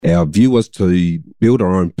Our view was to build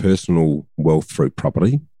our own personal wealth through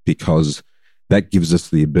property because that gives us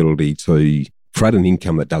the ability to create an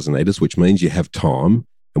income that doesn't eat us, which means you have time.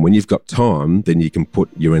 And when you've got time, then you can put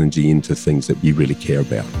your energy into things that you really care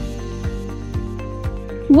about.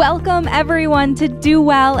 Welcome, everyone, to Do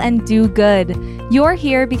Well and Do Good. You're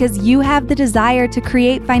here because you have the desire to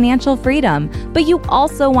create financial freedom, but you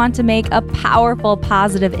also want to make a powerful,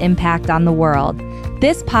 positive impact on the world.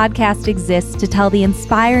 This podcast exists to tell the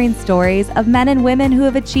inspiring stories of men and women who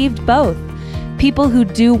have achieved both, people who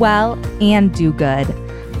do well and do good.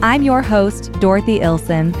 I'm your host, Dorothy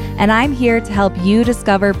Ilson, and I'm here to help you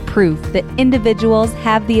discover proof that individuals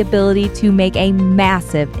have the ability to make a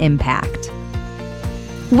massive impact.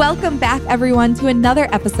 Welcome back, everyone, to another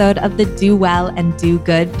episode of the Do Well and Do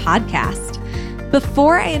Good podcast.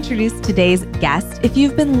 Before I introduce today's guest, if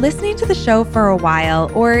you've been listening to the show for a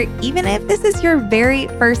while, or even if this is your very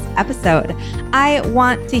first episode, I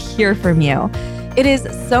want to hear from you. It is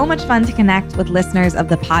so much fun to connect with listeners of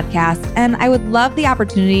the podcast, and I would love the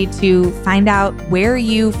opportunity to find out where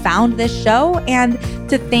you found this show and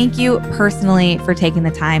to thank you personally for taking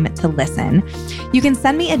the time to listen. You can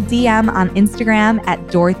send me a DM on Instagram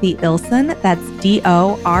at Dorothy Ilson. That's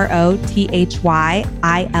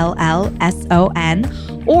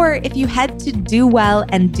DOROTHYILLSON. Or if you head to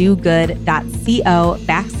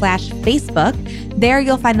dowellanddogood.co/Facebook, there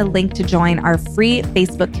you'll find a link to join our free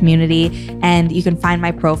Facebook community, and you can find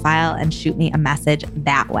my profile and shoot me a message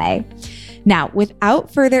that way. Now,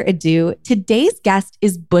 without further ado, today's guest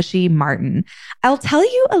is Bushy Martin. I'll tell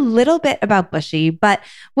you a little bit about Bushy, but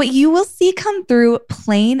what you will see come through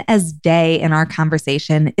plain as day in our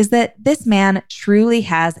conversation is that this man truly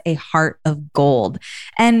has a heart of gold,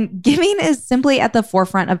 and giving is simply at the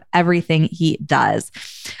forefront of everything he does.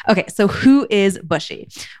 Okay, so who is Bushy?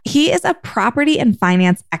 He is a property and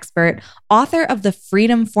finance expert, author of The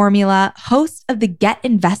Freedom Formula, host of the Get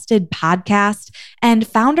Invested podcast, and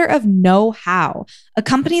founder of Know How, a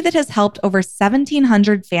company that has helped over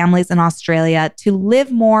 1,700 families in Australia to live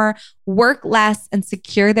more, work less, and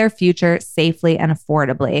secure their future safely and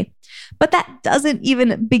affordably. But that doesn't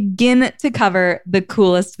even begin to cover the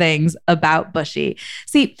coolest things about Bushy.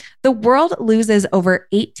 See, the world loses over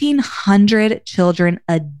 1,800 children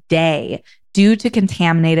a day due to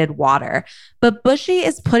contaminated water. But Bushy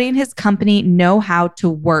is putting his company Know How to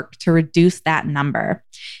work to reduce that number.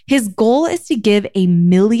 His goal is to give 1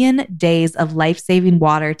 million days of life-saving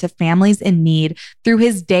water to families in need through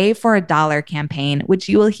his Day for $1 campaign, which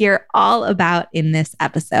you will hear all about in this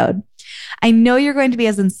episode. I know you're going to be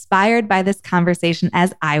as inspired by this conversation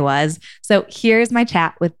as I was. So here's my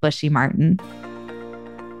chat with Bushy Martin.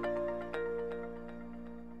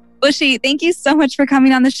 Bushy, thank you so much for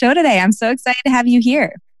coming on the show today. I'm so excited to have you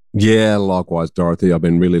here. Yeah, likewise, Dorothy. I've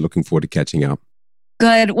been really looking forward to catching up.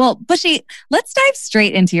 Good. Well, Bushy, let's dive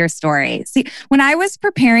straight into your story. See, when I was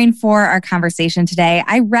preparing for our conversation today,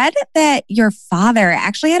 I read that your father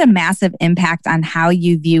actually had a massive impact on how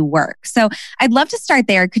you view work. So I'd love to start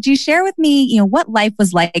there. Could you share with me, what life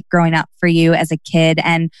was like growing up for you as a kid,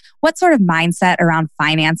 and what sort of mindset around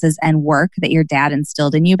finances and work that your dad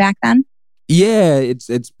instilled in you back then? Yeah, it's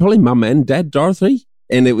probably mum and dad, Dorothy.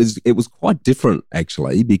 And it was quite different,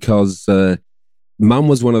 actually, because mum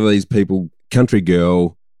was one of these people, country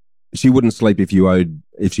girl. She wouldn't sleep if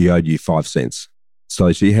she owed you 5 cents.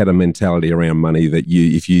 So she had a mentality around money that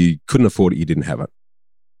if you couldn't afford it, you didn't have it.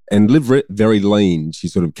 And lived very lean. She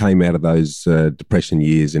sort of came out of those depression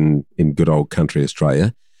years in good old country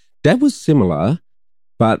Australia. Dad was similar,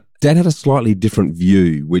 but Dad had a slightly different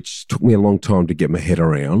view, which took me a long time to get my head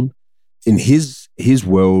around. In his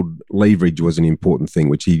world, leverage was an important thing,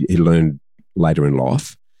 which he learned later in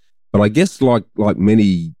life. But I guess like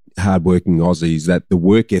many hardworking Aussies, that the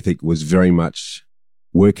work ethic was very much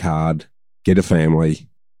work hard, get a family,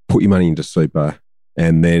 put your money into super,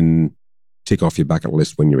 and then tick off your bucket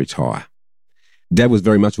list when you retire. Dad was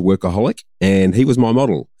very much a workaholic, and he was my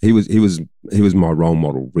model. He was my role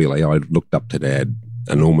model, really. I looked up to Dad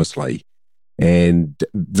enormously and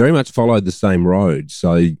very much followed the same road.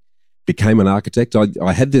 So became an architect.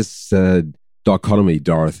 I had this dichotomy,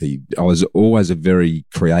 Dorothy. I was always a very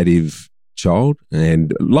creative child,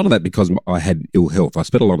 and a lot of that because I had ill health. I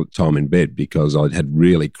spent a lot of time in bed because I had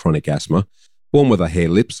really chronic asthma, born with a hair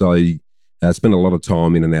lip, so I spent a lot of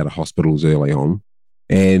time in and out of hospitals early on.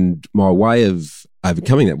 And my way of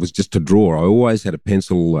overcoming that was just to draw. I always had a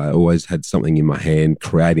pencil, I always had something in my hand,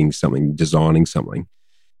 creating something, designing something.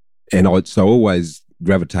 And I always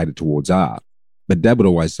gravitated towards art. But Dad would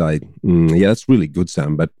always say, yeah, that's really good,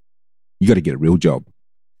 son, but you got to get a real job.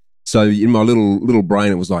 So in my little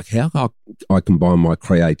brain, it was like, how can I combine my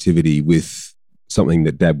creativity with something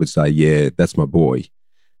that Dad would say, yeah, that's my boy,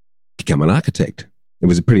 become an architect. It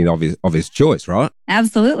was a pretty obvious choice, right?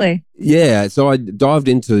 Absolutely. Yeah, so I dived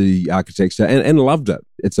into architecture and loved it.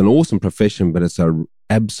 It's an awesome profession, but it's a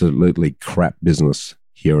absolutely crap business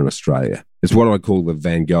here in Australia. It's what I call the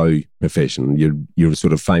Van Gogh profession. You're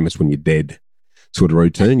sort of famous when you're dead sort of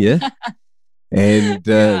routine, yeah?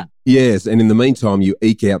 And yes, and in the meantime, you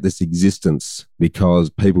eke out this existence because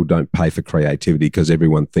people don't pay for creativity because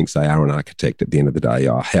everyone thinks they are an architect at the end of the day.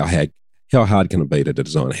 Oh, how hard can it be to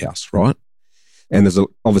design a house, right? And there's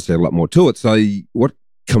obviously a lot more to it. So what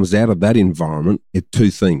comes out of that environment are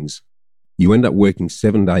two things. You end up working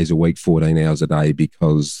 7 days a week, 14 hours a day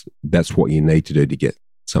because that's what you need to do to get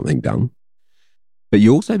something done. But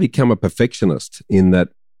you also become a perfectionist in that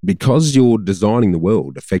because you're designing the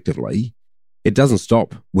world effectively, it doesn't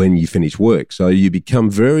stop when you finish work. So you become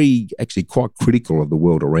actually quite critical of the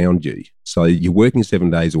world around you. So you're working 7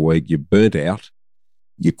 days a week, you're burnt out,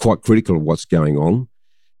 you're quite critical of what's going on.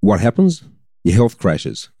 What happens? Your health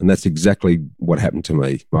crashes. And that's exactly what happened to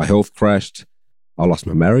me. My health crashed. I lost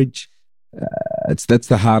my marriage. That's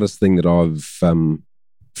the hardest thing that I've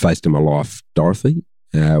faced in my life, Dorothy,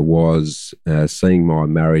 was seeing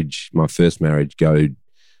my first marriage go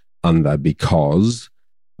under because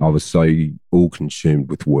I was so all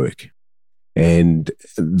consumed with work. And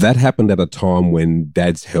that happened at a time when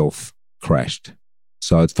Dad's health crashed.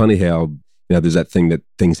 So it's funny how, there's that thing that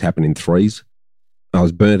things happen in threes. I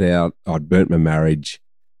was burnt out. I'd burnt my marriage.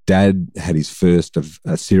 Dad had his first of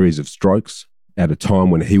a series of strokes at a time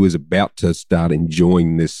when he was about to start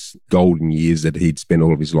enjoying this golden years that he'd spent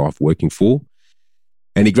all of his life working for.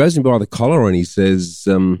 And he grabs me by the collar and he says,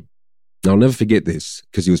 I'll never forget this,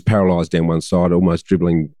 because he was paralysed down one side, almost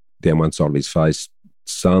dribbling down one side of his face.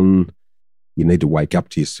 Son, you need to wake up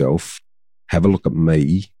to yourself. Have a look at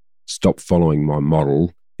me. Stop following my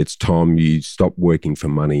model. It's time you stopped working for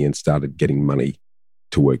money and started getting money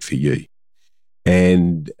to work for you.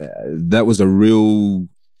 And that was an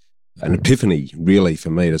epiphany, really, for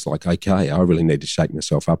me. It's like, okay, I really need to shake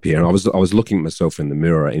myself up here. And I was looking at myself in the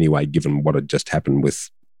mirror anyway, given what had just happened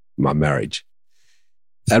with my marriage.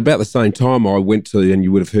 At about the same time, I went to, and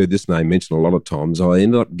you would have heard this name mentioned a lot of times, I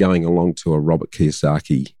ended up going along to a Robert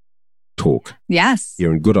Kiyosaki talk. Yes.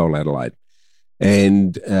 Here in good old Adelaide.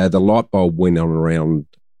 And the light bulb went on around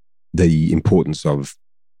the importance of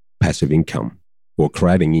passive income, or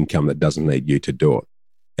creating income that doesn't need you to do it.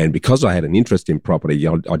 And because I had an interest in property,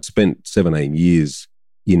 I'd spent 17 years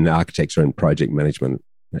in architecture and project management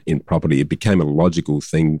in property. It became a logical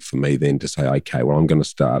thing for me then to say, okay, well, I'm going to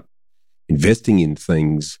start investing in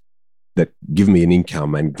things that give me an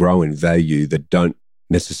income and grow in value that don't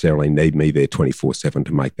necessarily need me there 24/7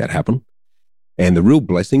 to make that happen. And the real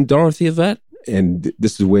blessing, Dorothy, of that, and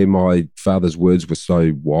this is where my father's words were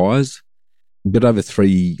so wise, but over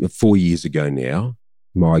 4 years ago now,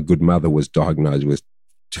 my good mother was diagnosed with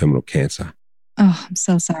terminal cancer. Oh, I'm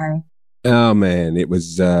so sorry. Oh, man, it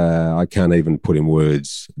was, I can't even put in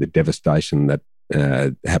words the devastation that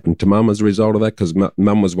happened to Mum as a result of that, because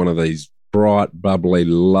Mum was one of these bright, bubbly,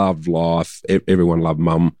 loved life. Everyone loved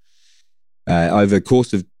Mum. Over the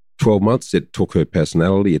course of 12 months, it took her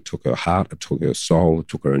personality, it took her heart, it took her soul, it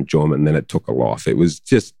took her enjoyment, and then it took her life. It was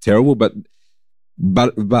just terrible, but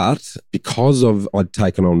because I'd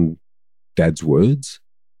taken on Dad's words,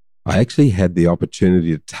 I actually had the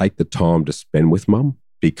opportunity to take the time to spend with Mum,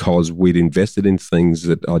 because we'd invested in things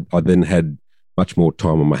that I then had much more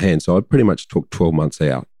time on my hands. So I pretty much took 12 months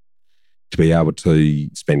out to be able to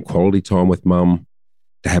spend quality time with Mum,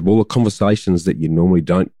 to have all the conversations that you normally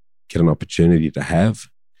don't get an opportunity to have,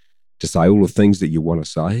 to say all the things that you want to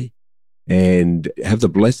say, and have the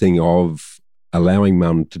blessing of allowing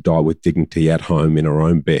Mum to die with dignity at home in her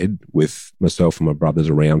own bed with myself and my brothers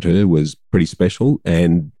around her was pretty special.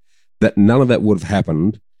 And that none of that would have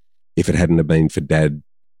happened if it hadn't have been for Dad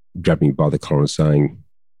grabbing me by the collar and saying,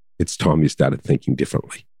 it's time you started thinking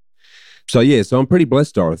differently. So I'm pretty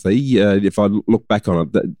blessed, Dorothy. If I look back on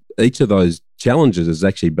it, each of those challenges has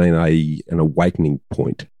actually been an awakening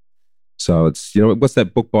point. So it's, what's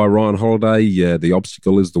that book by Ryan Holiday? The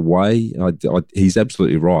obstacle is the way. He's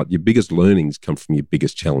absolutely right. Your biggest learnings come from your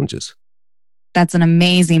biggest challenges. That's an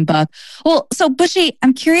amazing book. Well, so Bushy,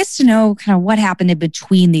 I'm curious to know kind of what happened in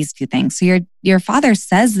between these two things. So your father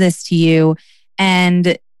says this to you,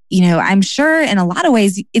 and I'm sure in a lot of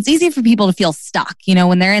ways, it's easy for people to feel stuck,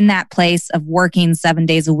 when they're in that place of working 7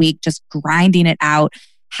 days a week, just grinding it out.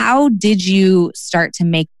 How did you start to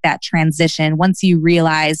make that transition once you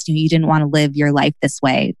realized you didn't want to live your life this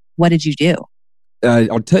way? What did you do?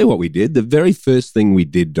 I'll tell you what we did. The very first thing we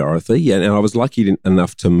did, Dorothy, and I was lucky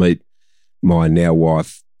enough to meet my now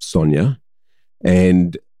wife, Sonia,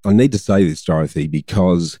 And I need to say this, Dorothy,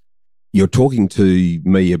 because you're talking to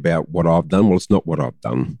me about what I've done. Well, it's not what I've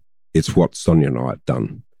done. It's what Sonia and I have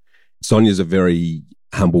done. Sonia's a very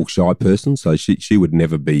humble, shy person, so she would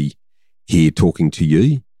never be here talking to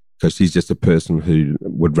you because she's just a person who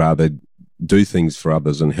would rather do things for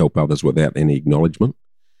others and help others without any acknowledgement.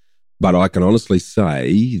 But I can honestly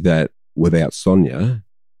say that without Sonia,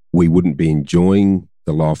 we wouldn't be enjoying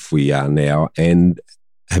the life we are now and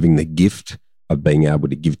having the gift of being able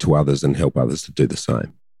to give to others and help others to do the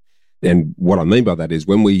same. And what I mean by that is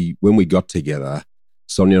when we got together,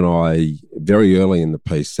 Sonia and I, very early in the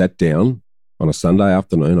piece, sat down on a Sunday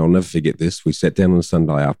afternoon. I'll never forget this. We sat down on a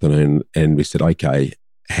Sunday afternoon and we said, okay,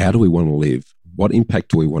 how do we want to live? What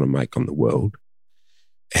impact do we want to make on the world?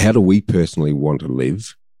 How do we personally want to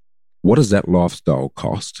live? What does that lifestyle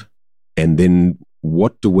cost? And then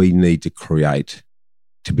what do we need to create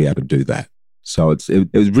to be able to do that? So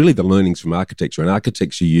it was really the learnings from architecture. In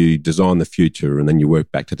architecture, you design the future and then you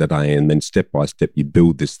work back to today, and then step by step you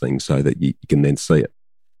build this thing so that you can then see it.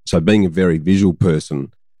 So being a very visual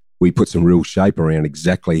person, we put some real shape around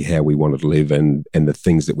exactly how we wanted to live and the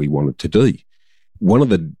things that we wanted to do. One of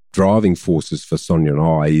the driving forces for Sonia and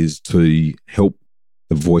I is to help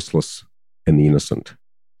the voiceless and the innocent,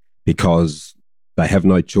 because they have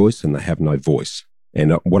no choice and they have no voice.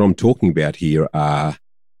 And what I'm talking about here are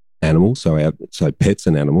animals, so pets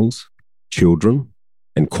and animals, children,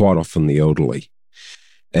 and quite often the elderly.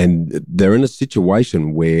 And they're in a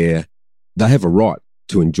situation where they have a right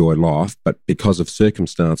to enjoy life, but because of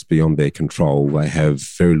circumstance beyond their control, they have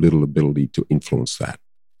very little ability to influence that.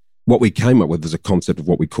 What we came up with is a concept of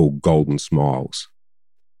what we call golden smiles.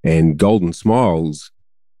 And golden smiles,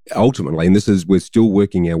 ultimately, and we're still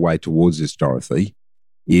working our way towards this, Dorothy,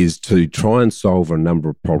 is to try and solve a number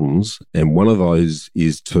of problems. And one of those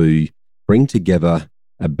is to bring together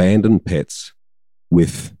abandoned pets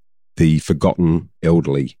with the forgotten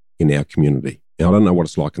elderly in our community. Now, I don't know what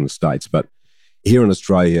it's like in the States, but here in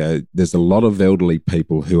Australia, there's a lot of elderly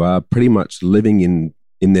people who are pretty much living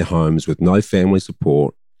in their homes with no family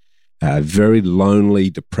support, very lonely,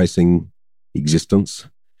 depressing existence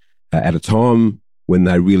at a time when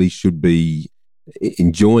they really should be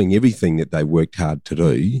enjoying everything that they worked hard to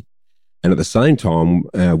do. And at the same time,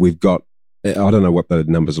 we've got, I don't know what the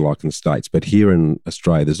numbers are like in the States, but here in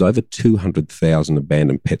Australia, there's over 200,000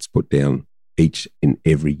 abandoned pets put down each and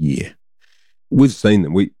every year. We've seen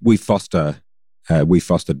them. We foster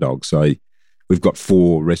dogs. So we've got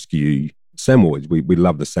 4 rescue Samoyeds. We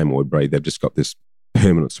love the Samoyed breed. They've just got this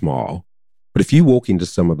permanent smile. But if you walk into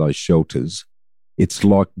some of those shelters, it's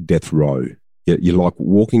like death row. You're like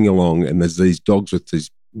walking along and there's these dogs with these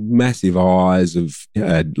massive eyes of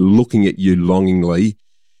looking at you longingly.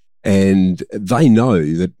 And they know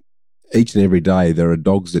that each and every day there are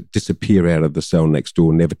dogs that disappear out of the cell next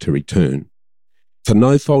door, never to return. For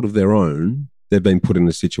no fault of their own, they've been put in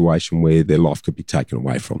a situation where their life could be taken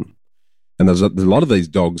away from them. And there's a lot of these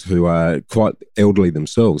dogs who are quite elderly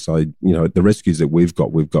themselves. So, the rescues that we've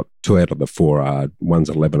got 2 out of the 4 are, one's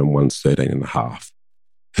 11 and one's 13 and a half,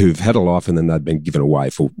 who've had a life and then they've been given away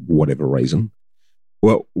for whatever reason.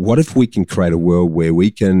 Well, what if we can create a world where we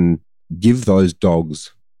can give those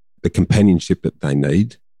dogs the companionship that they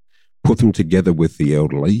need, put them together with the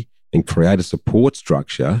elderly, and create a support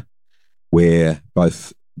structure where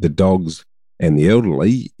both the dogs and the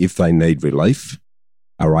elderly, if they need relief,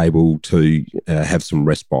 are able to have some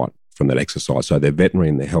respite from that exercise. So their veterinary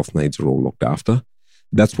and their health needs are all looked after.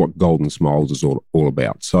 That's what Golden Smiles is all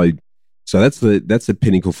about. So that's the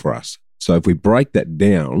pinnacle for us. So if we break that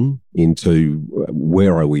down into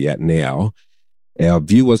where are we at now, our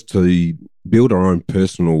view was to build our own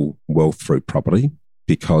personal wealth through property,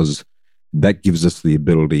 because that gives us the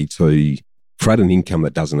ability to create an income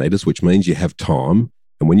that doesn't eat us, which means you have time.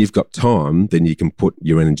 And when you've got time, then you can put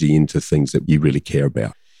your energy into things that you really care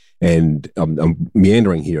about. And I'm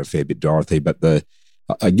meandering here a fair bit, Dorothy, but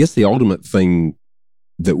I guess the ultimate thing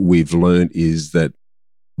that we've learned is that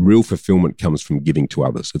real fulfillment comes from giving to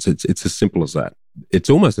others. It's as simple as that. It's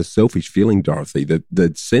almost a selfish feeling, Dorothy, the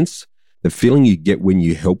feeling you get when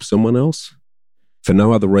you help someone else for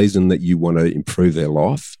no other reason that you want to improve their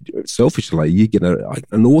life. Selfishly, you get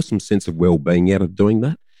an awesome sense of well-being out of doing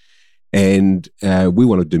that. And we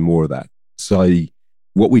want to do more of that. So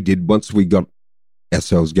what we did, once we got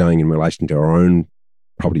ourselves going in relation to our own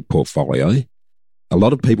property portfolio, a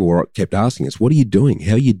lot of people kept asking us, what are you doing?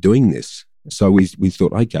 How are you doing this? So we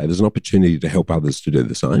thought, okay, there's an opportunity to help others to do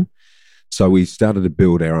the same. So we started to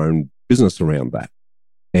build our own business around that.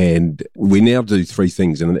 And we now do 3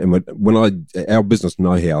 things. And our business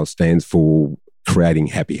know-how stands for creating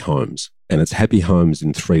happy homes. And it's happy homes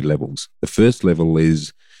in 3 levels. The first level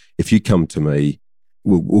is, if you come to me,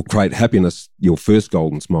 we'll create happiness, your first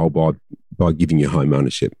golden smile, by giving you home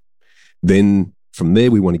ownership. Then from there,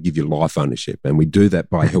 we want to give you life ownership. And we do that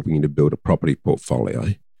by helping you to build a property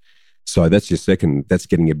portfolio. So that's your second, that's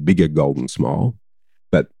getting a bigger golden smile.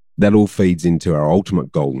 But that all feeds into our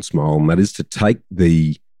ultimate golden smile. And that is to take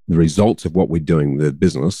the results of what we're doing, the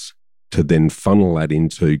business, to then funnel that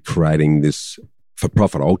into creating this for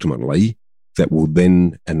profit ultimately that will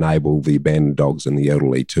then enable the abandoned dogs and the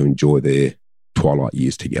elderly to enjoy their twilight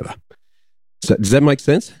years together. So does that make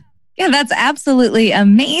sense? Yeah, that's absolutely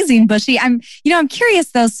amazing, Bushy. I'm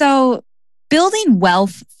curious though. So building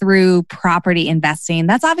wealth through property investing,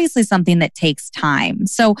 that's obviously something that takes time.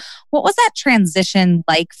 So what was that transition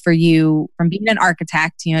like for you from being an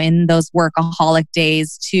architect, in those workaholic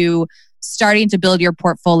days to starting to build your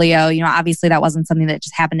portfolio? Obviously that wasn't something that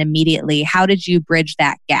just happened immediately. How did you bridge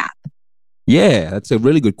that gap? Yeah, that's a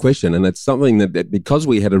really good question. And it's something that because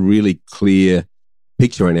we had a really clear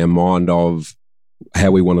picture in our mind of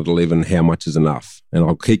how we wanted to live and how much is enough. And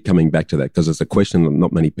I'll keep coming back to that because it's a question that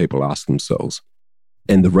not many people ask themselves.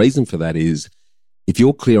 And the reason for that is, if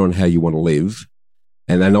you're clear on how you want to live,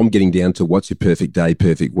 and then I'm getting down to what's your perfect day,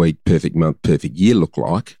 perfect week, perfect month, perfect year look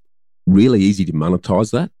like, really easy to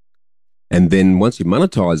monetize that. And then once you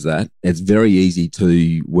monetize that, it's very easy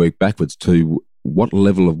to work backwards to what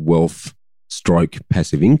level of wealth stroke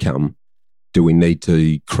passive income do we need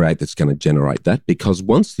to create that's going to generate that? Because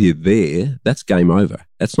once you're there, that's game over.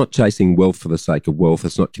 That's not chasing wealth for the sake of wealth.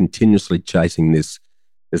 It's not continuously chasing this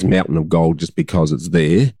mountain of gold just because it's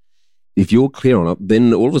there. If you're clear on it,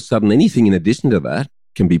 then all of a sudden anything in addition to that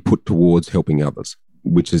can be put towards helping others,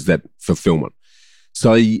 which is that fulfillment.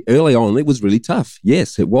 So early on, it was really tough.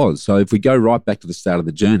 Yes, it was. So if we go right back to the start of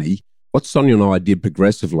the journey, what Sonia and I did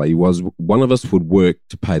progressively was one of us would work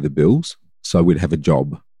to pay the bills. So we'd have a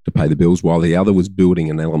job to pay the bills while the other was building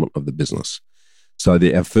an element of the business. So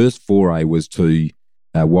our first foray was to,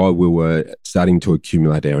 while we were starting to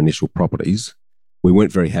accumulate our initial properties, we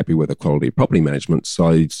weren't very happy with the quality of property management.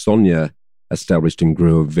 So Sonia established and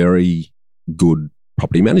grew a very good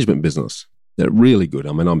property management business. Really good.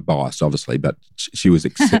 I mean, I'm biased, obviously, but she was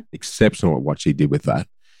exceptional at what she did with that.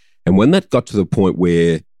 And when that got to the point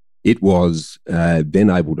where it was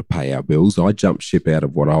then able to pay our bills, I jumped ship out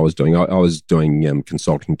of what I was doing. I was doing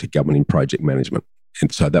consulting to government in project management.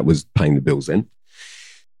 And so that was paying the bills then.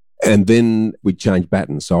 And then we changed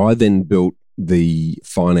baton. So I then built the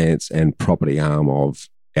finance and property arm of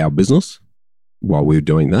our business while we were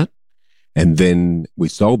doing that. And then we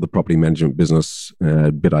sold the property management business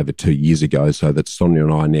a bit over 2 years ago, so that Sonia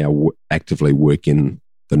and I now actively work in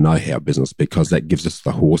the know-how business, because that gives us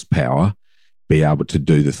the horsepower be able to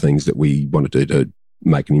do the things that we want to do to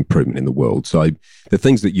make an improvement in the world. So the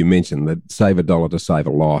things that you mentioned, the save a dollar to save a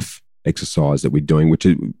life exercise that we're doing, which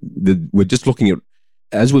is we're just looking at,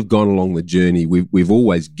 as we've gone along the journey, we've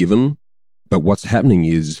always given, but what's happening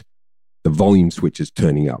is the volume switch is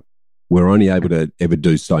turning up. We're only able to ever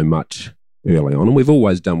do so much early on, and we've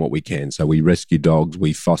always done what we can. So we rescue dogs,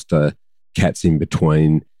 we foster cats in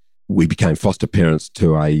between. We became foster parents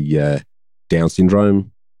to a Down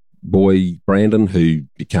syndrome boy, Brandon, who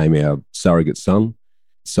became our surrogate son.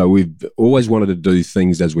 So we've always wanted to do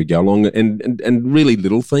things as we go along, and really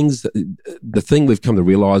little things. The thing we've come to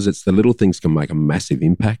realise, it's the little things can make a massive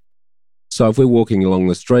impact. So if we're walking along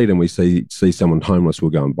the street and we see someone homeless,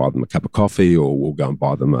 we'll go and buy them a cup of coffee, or we'll go and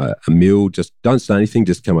buy them a meal. Just don't say anything,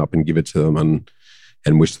 just come up and give it to them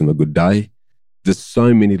and wish them a good day. There's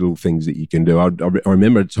so many little things that you can do. I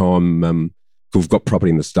remember a time, we've got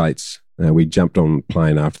property in the States. We jumped on a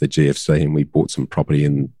plane after the GFC and we bought some property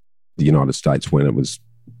in the United States when it was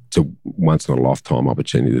a once-in-a-lifetime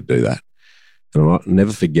opportunity to do that. And I'll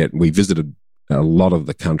never forget, we visited a lot of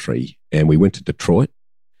the country and we went to Detroit.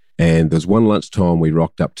 And there's one lunchtime we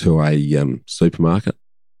rocked up to a supermarket.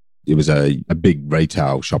 It was a big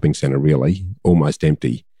retail shopping centre, really, almost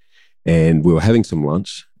empty. And we were having some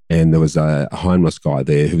lunch, and there was a homeless guy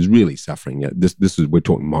there who was really suffering. We're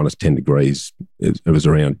talking minus 10 degrees. It was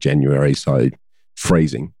around January, so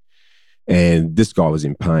freezing. And this guy was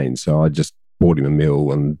in pain. So I just bought him a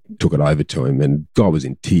meal and took it over to him. And the guy was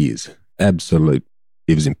in tears. He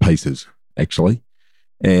was in pieces, actually.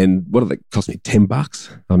 And what did it cost me?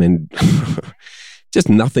 $10? I mean, just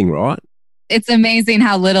nothing, right? It's amazing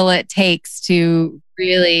how little it takes to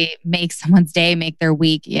really make someone's day, make their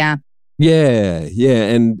week. Yeah. Yeah.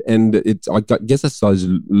 And I guess it's those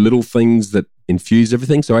little things that infuse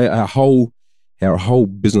everything. So our whole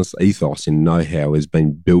business ethos in know-how has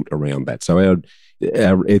been built around that. So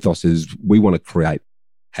our ethos is we want to create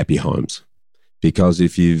happy homes, because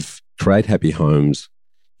if you've create happy homes,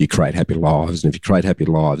 you create happy lives. And if you create happy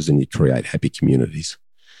lives, then you create happy communities.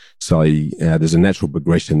 So there's a natural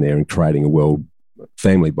progression there in creating a world,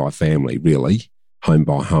 family by family, really, home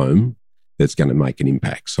by home, that's going to make an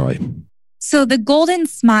impact. So the Golden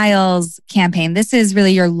Smiles campaign, this is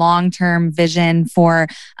really your long-term vision for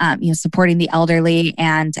supporting the elderly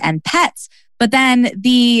and pets. But then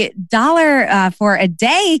the $1 for a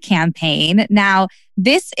Day campaign, now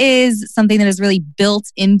this is something that is really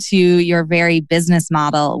built into your very business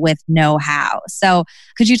model with know-how. So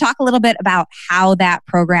could you talk a little bit about how that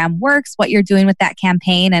program works, what you're doing with that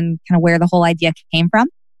campaign, and kind of where the whole idea came from?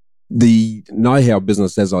 The know-how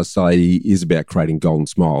business, as I say, is about creating golden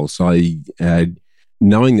smiles. So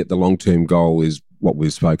knowing that the long-term goal is what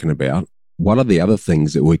we've spoken about, what are the other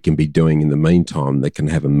things that we can be doing in the meantime that can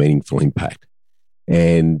have a meaningful impact?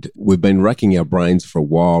 And we've been racking our brains for a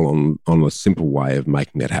while on a simple way of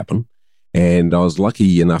making that happen. And I was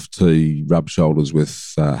lucky enough to rub shoulders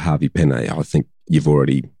with Harvey Penne. I think you've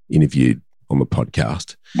already interviewed on the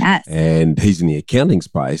podcast. Yes. And he's in the accounting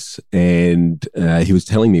space. And he was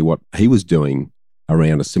telling me what he was doing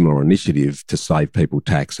around a similar initiative to save people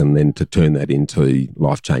tax and then to turn that into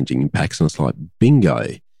life-changing impacts. And it's like, bingo,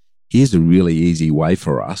 here's a really easy way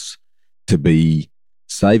for us to be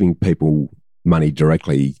saving people money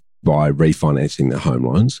directly by refinancing their home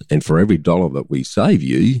loans. And for every $1 that we save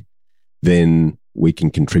you, then we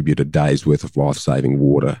can contribute a day's worth of life-saving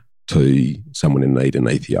water to someone in need in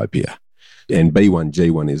Ethiopia. And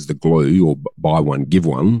B1G1 is the glue, or buy one, give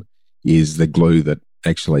one, is the glue that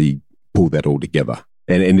actually pulled that all together.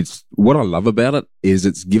 And it's what I love about it is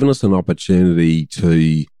it's given us an opportunity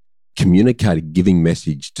to communicate a giving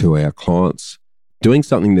message to our clients, doing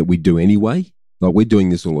something that we do anyway. Like we're doing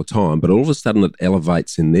this all the time, but all of a sudden it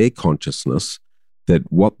elevates in their consciousness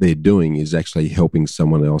that what they're doing is actually helping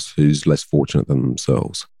someone else who's less fortunate than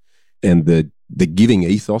themselves. And the giving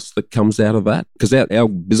ethos that comes out of that, because our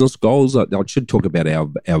business goals, I should talk about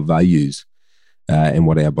our values and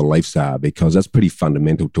what our beliefs are, because that's pretty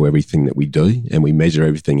fundamental to everything that we do, and we measure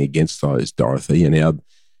everything against those, Dorothy. And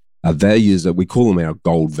our values, we call them our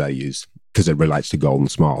gold values because it relates to Golden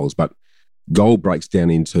Smiles, but gold breaks down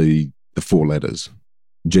into the 4 letters.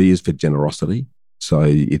 G is for generosity. So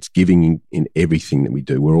it's giving in everything that we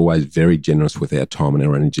do. We're always very generous with our time and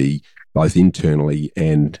our energy, both internally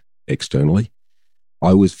and externally.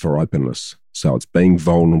 O is for openness. So it's being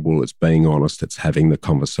vulnerable, it's being honest, it's having the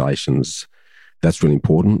conversations. That's really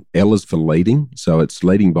important. L is for leading. So it's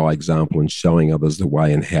leading by example and showing others the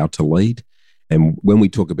way and how to lead. And when we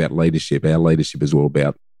talk about leadership, our leadership is all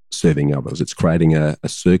about serving others. It's creating a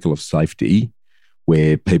circle of safety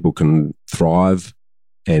where people can thrive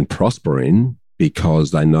and prosper in,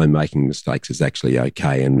 because they know making mistakes is actually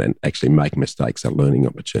okay, and actually making mistakes are learning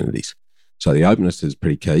opportunities. So the openness is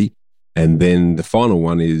pretty key. And then the final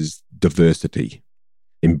one is diversity,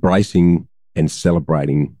 embracing and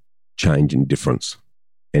celebrating change and difference.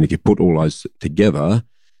 And if you put all those together,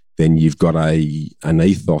 then you've got an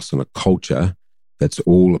ethos and a culture that's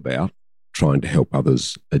all about trying to help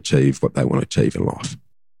others achieve what they want to achieve in life.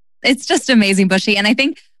 It's just amazing, Bushy. And I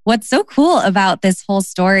think what's so cool about this whole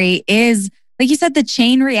story is, like you said, the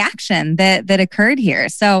chain reaction that occurred here.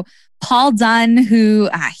 So Paul Dunn, who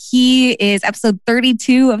he is episode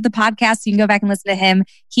 32 of the podcast, you can go back and listen to him.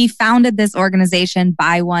 He founded this organization,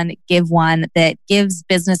 Buy One, Give One, that gives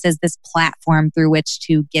businesses this platform through which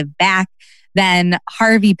to give back. Then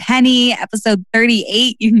Harvey Penne, episode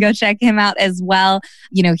 38, you can go check him out as well.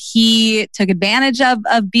 You know, he took advantage of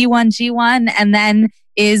B1G1 and then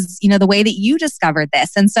is, the way that you discovered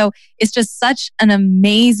this. And so it's just such an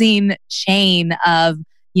amazing chain of,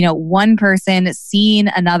 one person seeing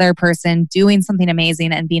another person doing something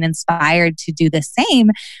amazing and being inspired to do the same.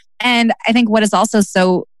 And I think what is also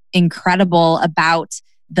so incredible about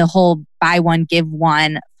the whole buy one, give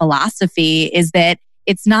one philosophy is that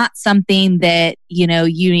it's not something that, you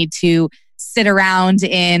need to sit around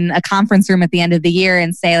in a conference room at the end of the year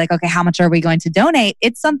and say like, okay, how much are we going to donate?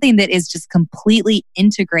 It's something that is just completely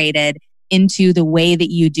integrated into the way that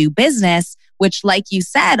you do business, which, like you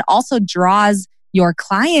said, also draws your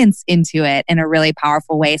clients into it in a really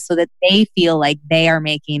powerful way so that they feel like they are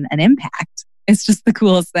making an impact. It's just the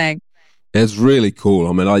coolest thing. It's really cool.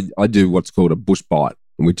 I mean, I do what's called a bush bite,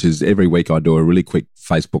 which is every week I do a really quick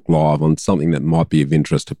Facebook Live on something that might be of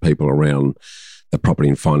interest to people around the property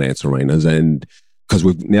and finance arenas. And because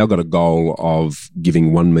we've now got a goal of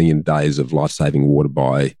giving 1 million days of life-saving water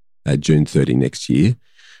by June 30 next year.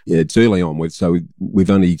 It's early on. So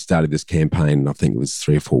we've only started this campaign, I think it was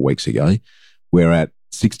 3 or 4 weeks ago. We're at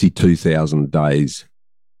 62,000 days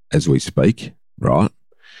as we speak, right?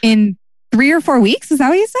 In 3 or 4 weeks? Is that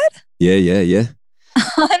what you said? Yeah.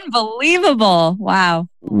 Unbelievable. Wow.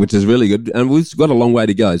 Which is really good. And we've got a long way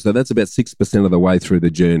to go. So that's about 6% of the way through the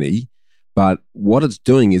journey. But what it's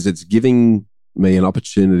doing is it's giving me an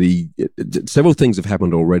opportunity. Several things have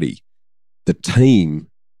happened already. The team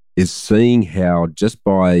is seeing how just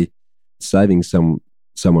by saving someone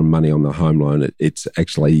money on the home loan, it's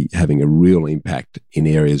actually having a real impact in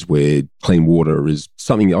areas where clean water is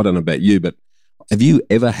something. I don't know about you, but have you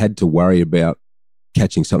ever had to worry about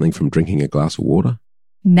catching something from drinking a glass of water?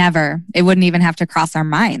 Never. It wouldn't even have to cross our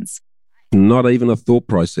minds. Not even a thought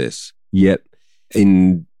process. Yet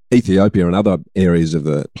in Ethiopia and other areas of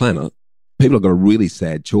the planet, people have got a really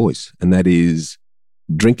sad choice, and that is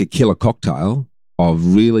drink a killer cocktail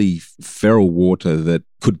of really feral water that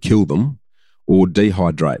could kill them, or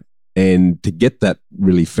dehydrate. And to get that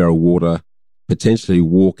really feral water, potentially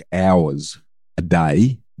walk hours a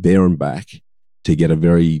day there and back to get a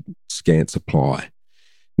very scant supply.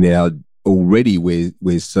 Now, already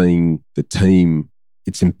we're seeing the team,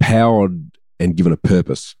 it's empowered and given a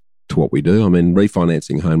purpose to what we do. I mean,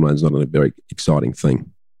 refinancing home loans is not a very exciting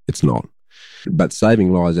thing. It's not. But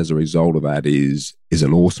saving lives as a result of that is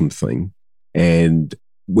an awesome thing. And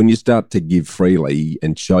when you start to give freely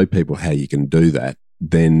and show people how you can do that,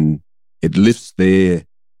 then it lifts their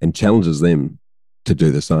and challenges them to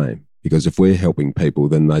do the same. Because if we're helping people,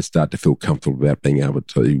 then they start to feel comfortable about being able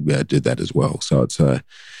to do that as well. So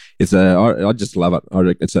I just love it. I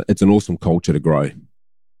reckon it's an awesome culture to grow.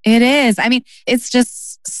 It is. I mean, it's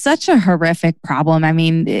just such a horrific problem. I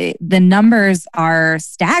mean, the numbers are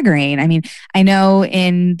staggering. I mean, I know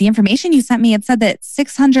in the information you sent me, it said that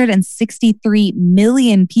 663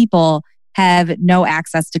 million people have no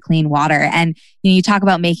access to clean water. And you talk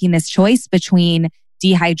about making this choice between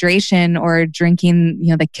dehydration or drinking,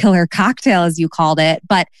 the killer cocktail, as you called it.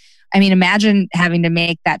 But I mean, imagine having to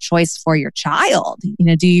make that choice for your child.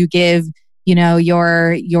 Do you give,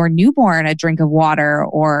 your newborn a drink of water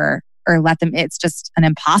or let them? It's just an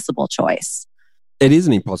impossible choice. It is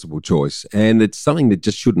an impossible choice. And it's something that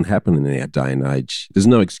just shouldn't happen in our day and age. There's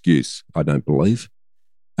no excuse, I don't believe.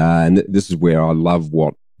 And this is where I love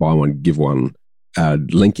what Buy One, Give One,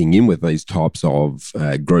 linking in with these types of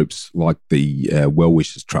groups like the Well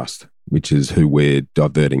Wishers Trust, which is who we're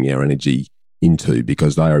diverting our energy into,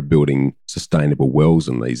 because they are building sustainable wells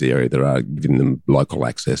in these areas that are giving them local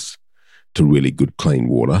access to really good clean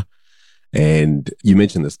water. And you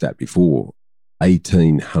mentioned the stat before,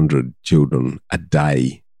 1,800 children a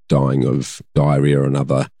day dying of diarrhea and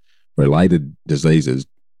other related diseases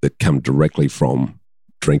that come directly from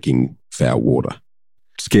drinking foul water.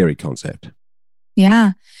 Scary concept.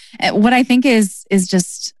 Yeah. What I think is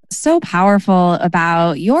just so powerful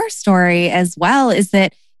about your story as well is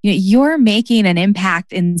that you're making an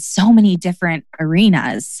impact in so many different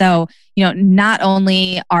arenas. So, not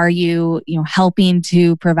only are you, helping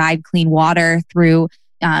to provide clean water through,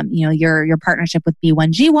 your partnership with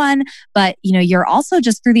B1G1, but, you're also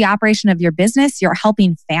just through the operation of your business, you're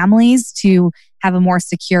helping families to have a more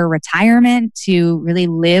secure retirement, to really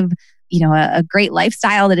live, a great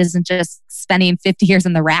lifestyle that isn't just spending 50 years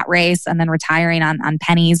in the rat race and then retiring on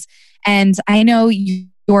pennies. And I know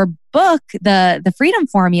your book, the Freedom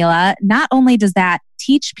Formula, not only does that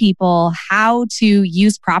teach people how to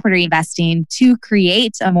use property investing to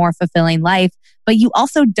create a more fulfilling life, but you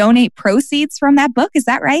also donate proceeds from that book. Is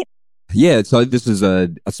that right? Yeah. So this is a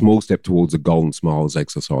small step towards a Golden Smiles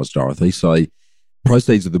exercise, Dorothy. So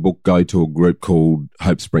proceeds of the book go to a group called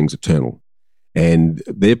Hope Springs Eternal. And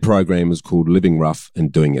their program is called Living Rough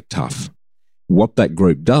and Doing It Tough. What that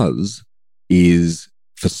group does is,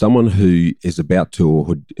 for someone who is about to or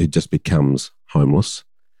who just becomes homeless,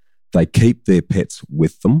 they keep their pets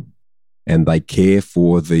with them and they care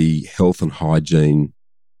for the health and hygiene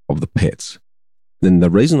of the pets. And the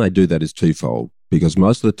reason they do that is twofold, because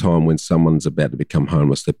most of the time when someone's about to become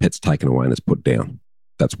homeless, their pet's taken away and it's put down.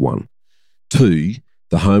 That's one. Two,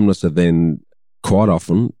 the homeless are then quite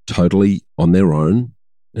often totally on their own,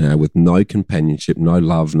 with no companionship, no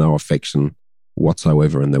love, no affection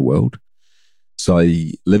whatsoever in their world. So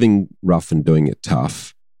Living Rough and Doing It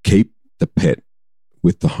Tough, keep the pet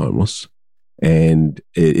with the homeless. And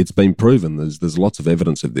it's been proven, there's lots of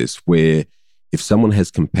evidence of this, where if someone has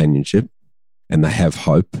companionship and they have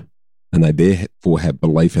hope and they therefore have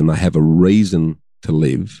belief and they have a reason to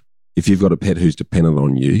live, if you've got a pet who's dependent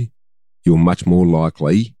on you, you're much more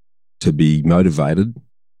likely to be motivated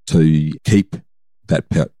to keep that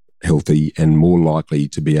pet healthy and more likely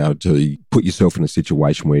to be able to put yourself in a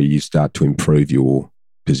situation where you start to improve your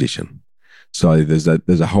position. So there's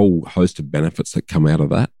a whole host of benefits that come out of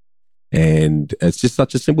that. And it's just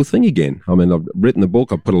such a simple thing again. I mean, I've written the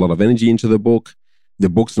book, I've put a lot of energy into the book. The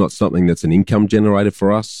book's not something that's an income generator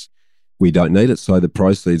for us. We don't need it. So the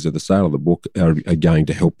proceeds of the sale of the book are going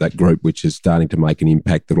to help that group, which is starting to make an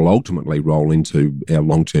impact that will ultimately roll into our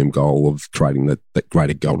long-term goal of creating that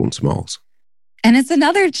greater Golden Smiles. And it's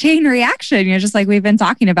another chain reaction, just like we've been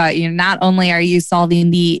talking about. Not only are you solving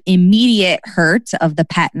the immediate hurt of the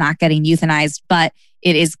pet not getting euthanized, but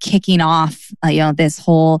it is kicking off,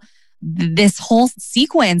 this whole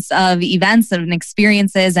sequence of events and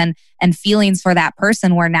experiences and feelings for that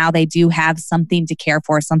person, where now they do have something to care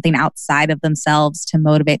for, something outside of themselves to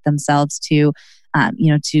motivate themselves to,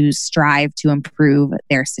 to strive to improve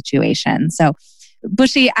their situation. So,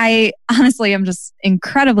 Bushy, I honestly am just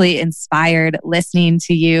incredibly inspired listening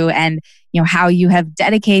to you and how you have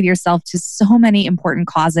dedicated yourself to so many important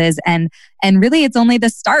causes, and really it's only the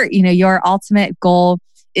start. Your ultimate goal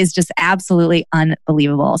is just absolutely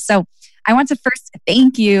unbelievable. So I want to first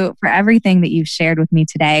thank you for everything that you've shared with me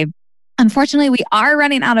today. Unfortunately, we are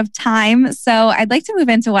running out of time, so I'd like to move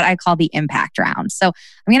into what I call the impact round. So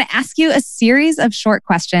I'm going to ask you a series of short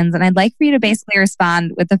questions, and I'd like for you to basically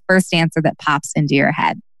respond with the first answer that pops into your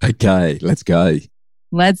head. Okay, let's go.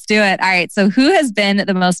 Let's do it. All right. So who has been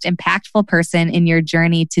the most impactful person in your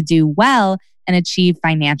journey to do well and achieve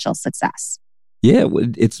financial success? Yeah,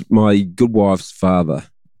 it's my good wife's father,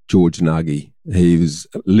 George Nagy. He was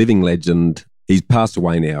a living legend. He's passed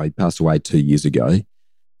away now. He passed away 2 years ago.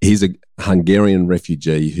 He's a Hungarian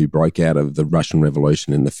refugee who broke out of the Russian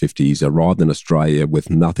Revolution in the 50s, arrived in Australia with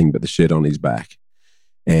nothing but the shirt on his back.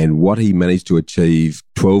 And what he managed to achieve,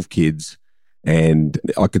 12 kids, and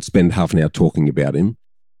I could spend half an hour talking about him,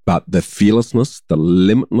 but the fearlessness, the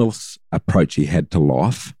limitless approach he had to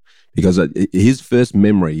life, because his first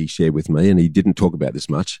memory he shared with me, and he didn't talk about this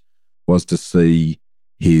much, was to see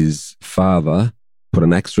his father put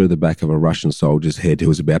an axe through the back of a Russian soldier's head who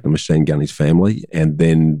was about to machine gun his family and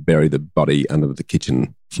then bury the body under the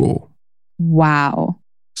kitchen floor. Wow.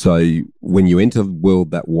 So when you enter the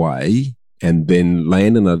world that way and then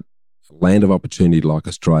land in a land of opportunity like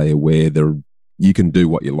Australia where you can do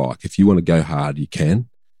what you like. If you want to go hard, you can.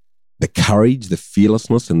 The courage, the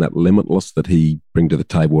fearlessness and that limitless that he bring to the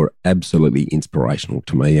table were absolutely inspirational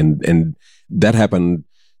to me. And that happened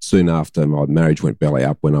soon after my marriage went belly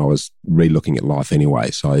up when I was re-looking at life anyway.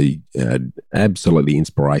 So absolutely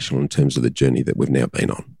inspirational in terms of the journey that we've now been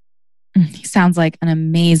on. He sounds like an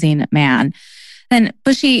amazing man. Then,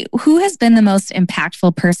 Bushy, who has been the most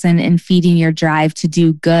impactful person in feeding your drive to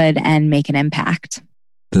do good and make an impact?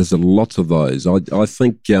 There's lots of those. I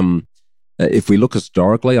think if we look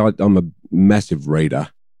historically, I'm a massive reader.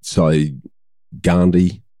 So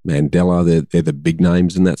Gandhi, Mandela, they're the big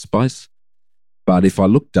names in that space. But if I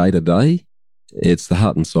look day to day, it's the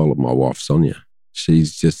heart and soul of my wife, Sonia.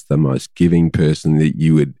 She's just the most giving person that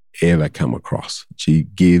you would ever come across. She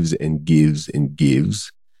gives and gives and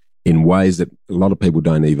gives in ways that a lot of people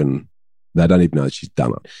don't even know she's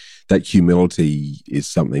done it. That humility is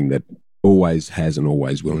something that always has and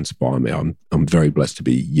always will inspire me. I'm very blessed to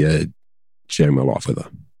be sharing my life with her.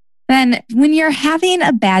 Then when you're having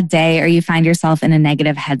a bad day or you find yourself in a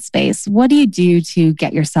negative headspace, what do you do to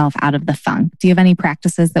get yourself out of the funk? Do you have any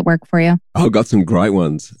practices that work for you? I've got some great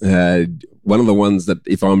ones. One of the ones that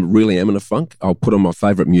if I really am in a funk, I'll put on my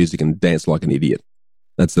favorite music and dance like an idiot.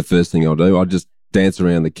 That's the first thing I'll do. I'll just dance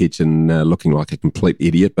around the kitchen looking like a complete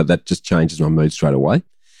idiot, but that just changes my mood straight away.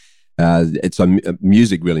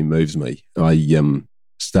 Music really moves me. I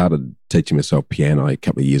started teaching myself piano a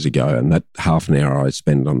couple of years ago, and that half an hour I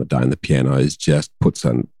spend on the day on the piano just puts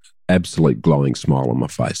an absolute glowing smile on my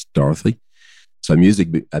face, Dorothy. So music,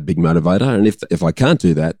 a big motivator. And if I can't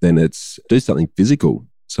do that, then it's do something physical.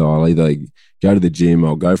 So I'll either go to the gym,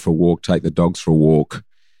 I'll go for a walk, take the dogs for a walk.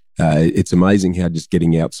 It's amazing how just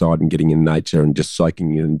getting outside and getting in nature and just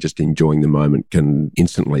soaking in and just enjoying the moment can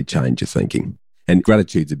instantly change your thinking. And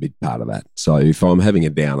gratitude's a big part of that. So if I'm having a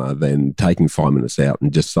downer, then taking 5 minutes out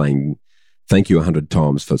and just saying thank you 100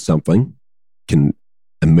 times for something can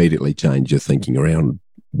immediately change your thinking around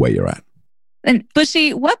where you're at. And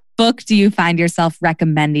Bushy, what book do you find yourself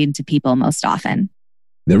recommending to people most often?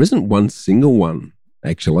 There isn't one single one,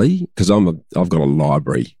 actually, because I've got a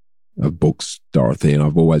library of books, Dorothy, and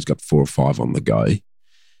I've always got 4 or 5 on the go.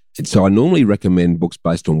 And so I normally recommend books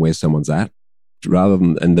based on where someone's at,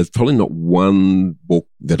 and there's probably not one book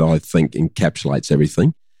that I think encapsulates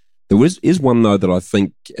everything. There is one, though, that I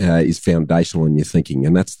think is foundational in your thinking,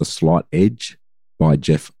 and that's The Slight Edge by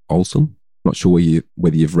Jeff Olson. Not sure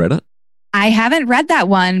whether you've read it. I haven't read that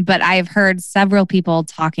one, but I've heard several people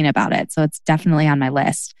talking about it, so it's definitely on my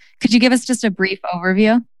list. Could you give us just a brief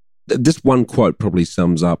overview? This one quote probably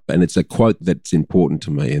sums up, and it's a quote that's important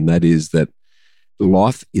to me, and that is that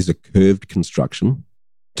life is a curved construction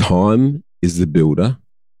Time is the builder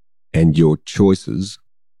and your choices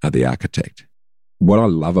are the architect. What I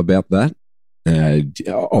love about that,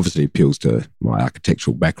 obviously appeals to my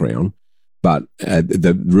architectural background, but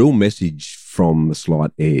the real message from The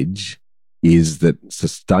Slight Edge is that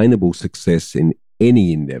sustainable success in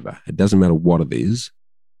any endeavor, it doesn't matter what it is,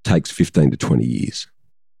 takes 15 to 20 years.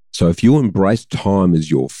 So if you embrace time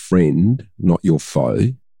as your friend, not your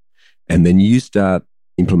foe, and then you start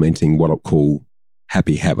implementing what I call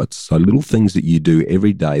happy habits, so little things that you do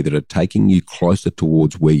every day that are taking you closer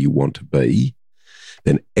towards where you want to be,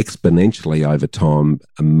 then exponentially over time,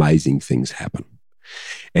 amazing things happen.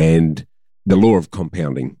 And the law of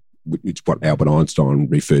compounding, which is what Albert Einstein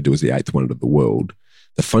referred to as the eighth wonder of the world,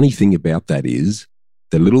 the funny thing about that is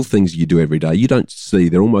the little things you do every day, you don't see,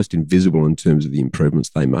 they're almost invisible in terms of the improvements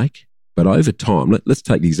they make. But over time, let's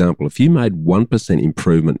take the example. If you made 1%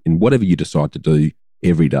 improvement in whatever you decide to do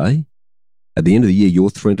every day, at the end of the year, you're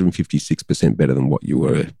 356% better than what you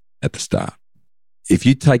were at the start. If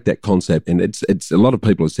you take that concept, and it's a lot of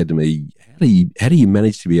people have said to me, how do you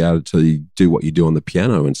manage to be able to do what you do on the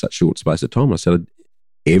piano in such short space of time? I said,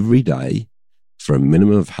 every day for a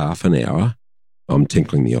minimum of half an hour, I'm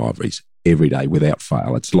tinkling the ivories every day without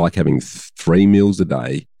fail. It's like having 3 meals a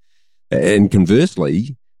day. And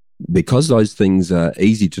conversely, because those things are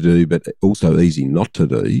easy to do, but also easy not to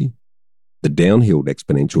do, the downhill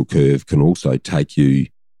exponential curve can also take you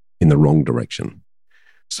in the wrong direction.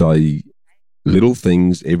 So little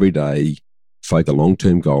things every day, what the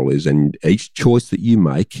long-term goal is, and each choice that you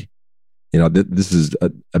make, this is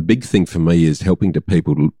a big thing for me, is helping to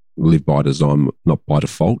people to live by design, not by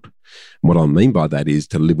default. And what I mean by that is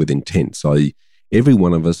to live with intent. So every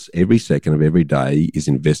one of us, every second of every day is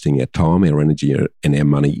investing our time, our energy, and our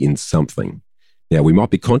money in something. Now, we might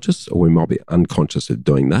be conscious or we might be unconscious of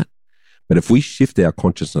doing that. But if we shift our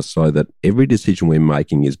consciousness so that every decision we're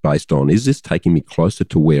making is based on, is this taking me closer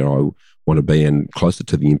to where I want to be and closer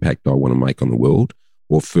to the impact I want to make on the world,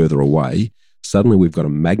 or further away, suddenly we've got a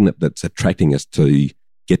magnet that's attracting us to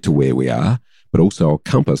get to where we are, but also a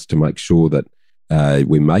compass to make sure that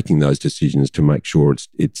we're making those decisions to make sure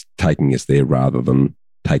it's taking us there rather than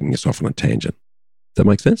taking us off on a tangent. Does that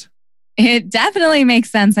make sense? It definitely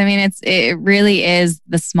makes sense. I mean, it really is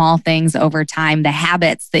the small things over time, the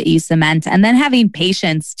habits that you cement, and then having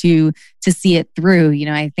patience to see it through.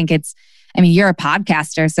 I think you're a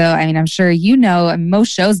podcaster, so I'm sure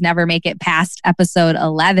most shows never make it past episode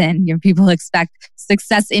 11. People expect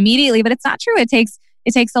success immediately, but it's not true. It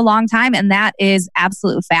takes a long time, and that is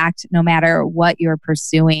absolute fact, no matter what you're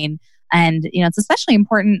pursuing. And it's especially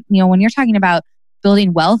important, when you're talking about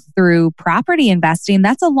building wealth through property investing.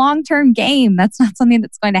 That's a long-term game. That's not something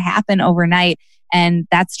that's going to happen overnight. And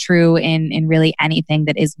that's true in really anything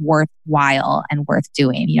that is worthwhile and worth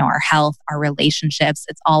doing. Our health, our relationships,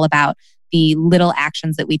 it's all about the little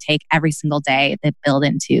actions that we take every single day that build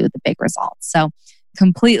into the big results. So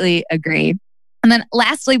completely agree. And then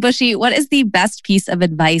lastly, Bushy, what is the best piece of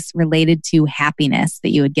advice related to happiness that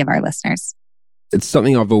you would give our listeners? It's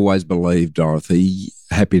something I've always believed, Dorothy.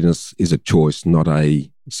 Happiness is a choice, not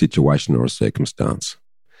a situation or a circumstance.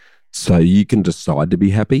 So you can decide to be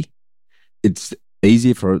happy. It's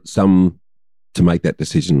easier for some to make that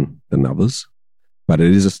decision than others, but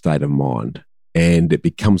it is a state of mind and it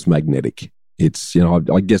becomes magnetic. It's,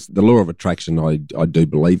 I guess the law of attraction I do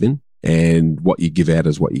believe in, and what you give out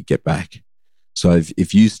is what you get back. So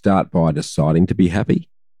if you start by deciding to be happy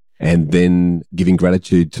and then giving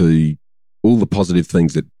gratitude to all the positive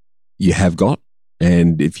things that you have got,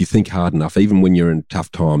 and if you think hard enough, even when you're in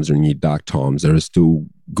tough times or in your dark times, there are still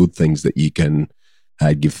good things that you can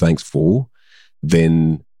give thanks for,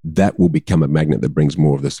 then that will become a magnet that brings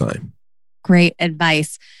more of the same. Great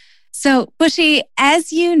advice. So, Bushy,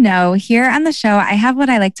 as you know, here on the show, I have what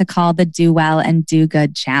I like to call the Do Well and Do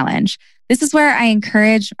Good Challenge. This is where I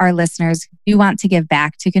encourage our listeners who want to give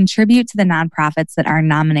back to contribute to the nonprofits that are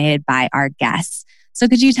nominated by our guests. So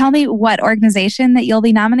could you tell me what organization that you'll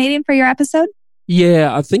be nominating for your episode?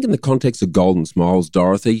 Yeah, I think in the context of Golden Smiles,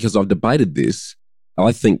 Dorothy, because I've debated this,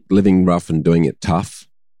 I think living rough and doing it tough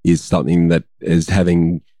is something that is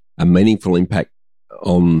having a meaningful impact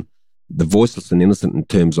on the voiceless and innocent in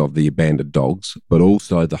terms of the abandoned dogs, but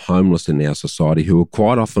also the homeless in our society who will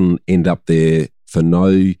quite often end up there for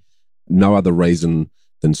no other reason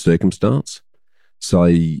than circumstance. So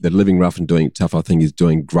the living rough and doing it tough, I think, is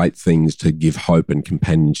doing great things to give hope and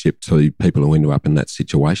companionship to people who end up in that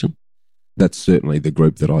situation. That's certainly the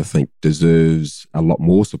group that I think deserves a lot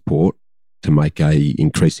more support to make a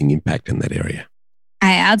increasing impact in that area.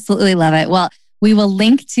 I absolutely love it. Well, We will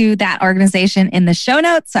link to that organization in the show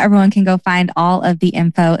notes so everyone can go find all of the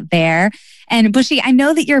info there. And Bushy, I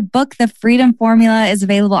know that your book, The Freedom Formula, is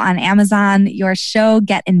available on Amazon. Your show,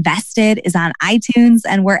 Get Invested, is on iTunes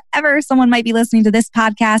and wherever someone might be listening to this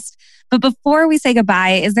podcast. But before we say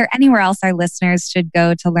goodbye, is there anywhere else our listeners should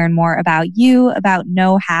go to learn more about you, about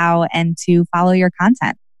Know How, and to follow your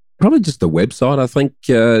content? Probably just the website, I think,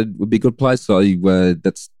 would be a good place. So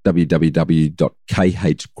that's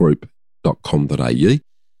www.khgroup.com.au.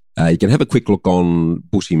 You can have a quick look on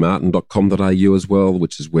bushymartin.com.au as well,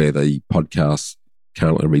 which is where the podcasts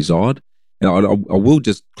currently reside. Now, I will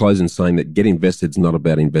just close in saying that Get Invested is not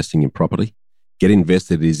about investing in property. Get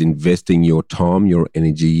Invested is investing your time, your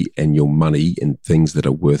energy, and your money in things that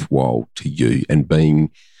are worthwhile to you and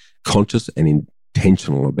being conscious and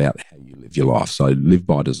intentional about how you live your life. So live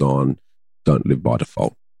by design, don't live by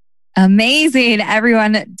default. Amazing.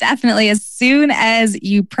 Everyone, definitely as soon as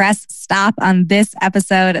you press stop on this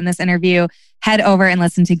episode and this interview, head over and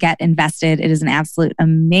listen to Get Invested. It is an absolute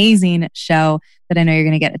amazing show that I know you're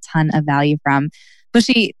going to get a ton of value from.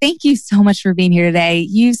 Bushy, thank you so much for being here today.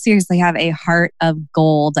 You seriously have a heart of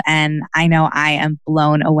gold, and I know I am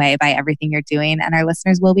blown away by everything you're doing, and our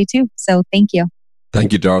listeners will be too. So thank you.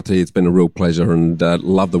 Thank you, Dorothy. It's been a real pleasure, and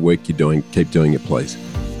love the work you're doing. Keep doing it, please.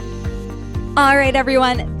 All right,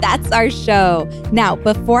 everyone, that's our show. Now,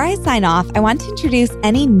 before I sign off, I want to introduce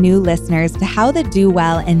any new listeners to how the Do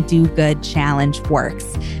Well and Do Good Challenge works.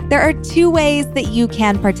 There are 2 ways that you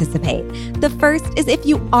can participate. The first is if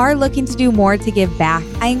you are looking to do more to give back,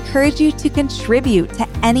 I encourage you to contribute to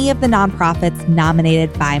any of the nonprofits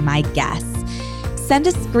nominated by my guests. Send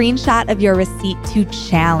a screenshot of your receipt to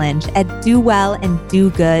challenge at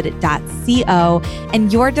dowellanddogood.co,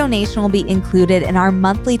 and your donation will be included in our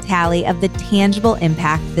monthly tally of the tangible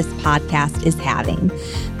impact this podcast is having.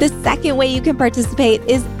 The second way you can participate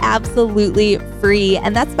is absolutely free,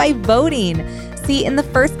 and that's by voting. See, in the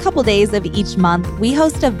first couple days of each month, we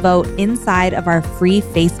host a vote inside of our free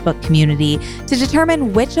Facebook community to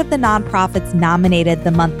determine which of the nonprofits nominated the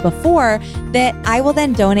month before that I will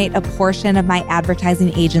then donate a portion of my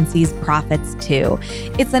advertising agency's profits to.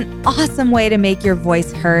 It's an awesome way to make your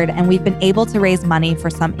voice heard, and we've been able to raise money for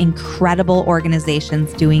some incredible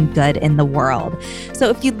organizations doing good in the world. So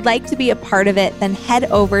if you'd like to be a part of it, then head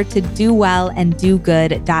over to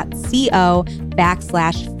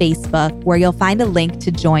dowellanddogood.co/Facebook, where you'll find a link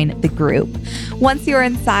to join the group. Once you're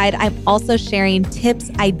inside, I'm also sharing tips,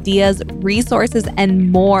 ideas, resources, and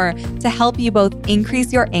more to help you both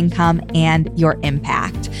increase your income and your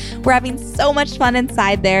impact. We're having so much fun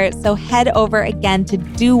inside there, so head over again to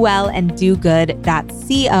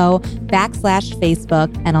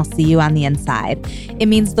dowellanddogood.co/Facebook, and I'll see you on the inside. It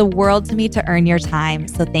means the world to me to earn your time,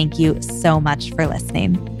 so thank you so much for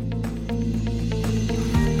listening.